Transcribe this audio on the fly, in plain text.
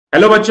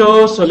Hello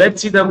bachcho, so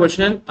let's see the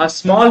question. A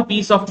small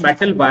piece of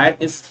metal wire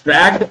is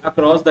dragged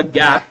across the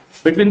gap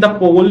between the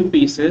pole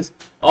pieces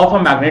of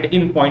a magnet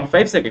in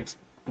 0.5 seconds.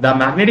 The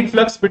magnetic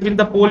flux between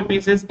the pole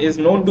pieces is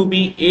known to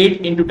be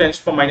 8 into 10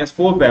 to the minus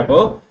 4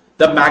 Weber.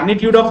 The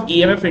magnitude of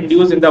EMF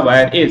induced in the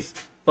wire is,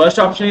 first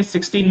option is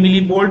 16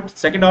 millivolt,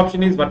 second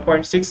option is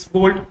 1.6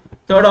 volt,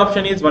 third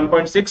option is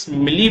 1.6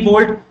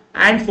 millivolt,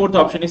 and fourth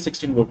option is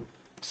 16 volt.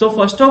 So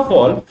first of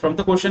all, from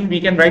the question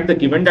we can write the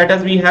given data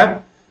as we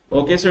have.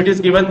 Okay, so it is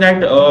given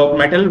that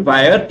metal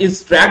wire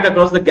is dragged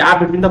across the gap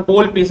between the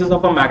pole pieces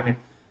of a magnet.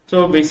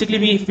 So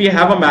basically, if we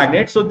have a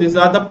magnet, so these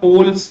are the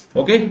poles.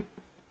 Okay,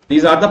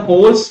 these are the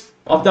poles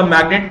of the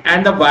magnet,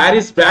 and the wire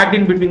is dragged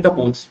in between the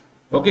poles.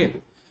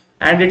 Okay,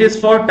 and it is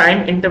for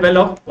time interval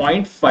of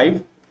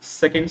 0.5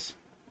 seconds.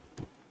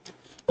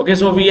 Okay,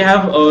 so we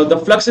have the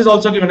flux is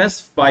also given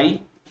as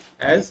phi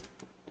as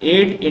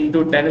 8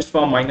 into 10 to the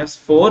power minus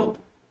 4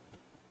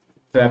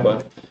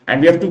 Weber, and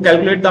we have to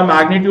calculate the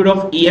magnitude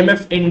of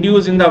EMF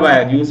induced in the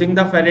wire using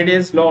the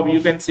Faraday's law. You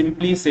can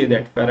simply say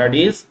that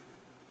Faraday's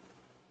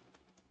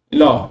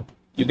law,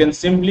 you can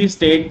simply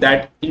state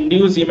that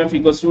induced EMF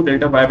equals to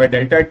delta phi by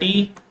delta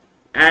t,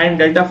 and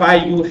delta phi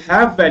you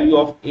have value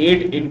of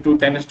 8 into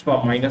 10 to the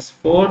power minus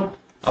 4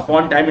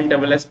 upon time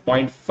interval as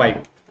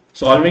 0.5.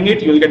 Solving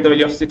it, you will get the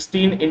value of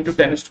 16 into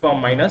 10 to the power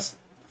minus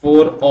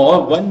 4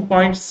 or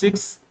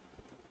 1.6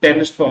 10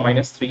 to the power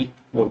minus 3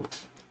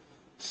 volt.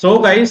 So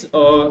guys,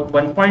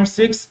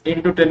 1.6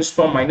 into 10 to the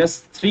power minus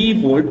 3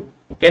 volt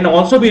can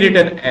also be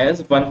written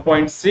as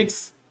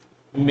 1.6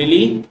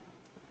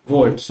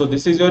 millivolt. So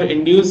this is your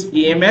induced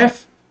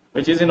EMF,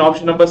 which is in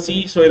option number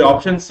C. So your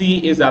option C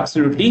is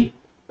absolutely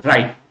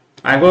right.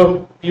 I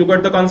hope you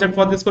got the concept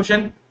for this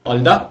question. All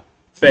the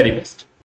very best.